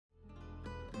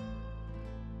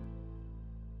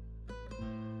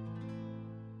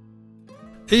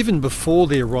Even before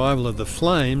the arrival of the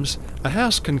flames, a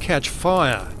house can catch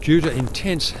fire due to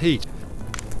intense heat,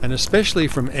 and especially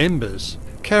from embers.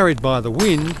 Carried by the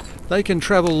wind, they can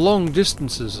travel long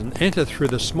distances and enter through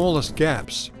the smallest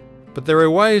gaps. But there are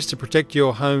ways to protect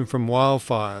your home from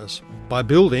wildfires by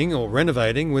building or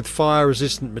renovating with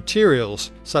fire-resistant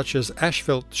materials such as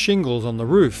asphalt shingles on the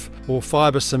roof or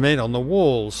fibre cement on the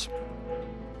walls,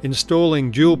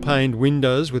 installing dual-paned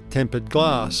windows with tempered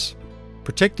glass,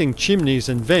 protecting chimneys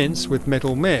and vents with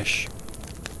metal mesh.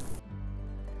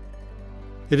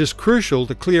 It is crucial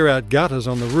to clear out gutters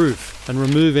on the roof and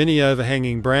remove any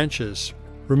overhanging branches.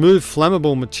 Remove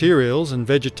flammable materials and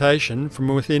vegetation from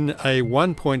within a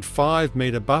 1.5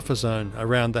 metre buffer zone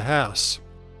around the house.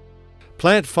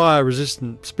 Plant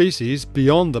fire-resistant species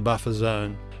beyond the buffer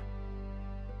zone.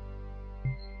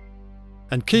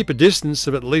 And keep a distance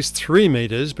of at least 3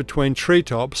 metres between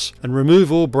treetops and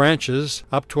remove all branches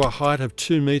up to a height of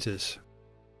 2 metres.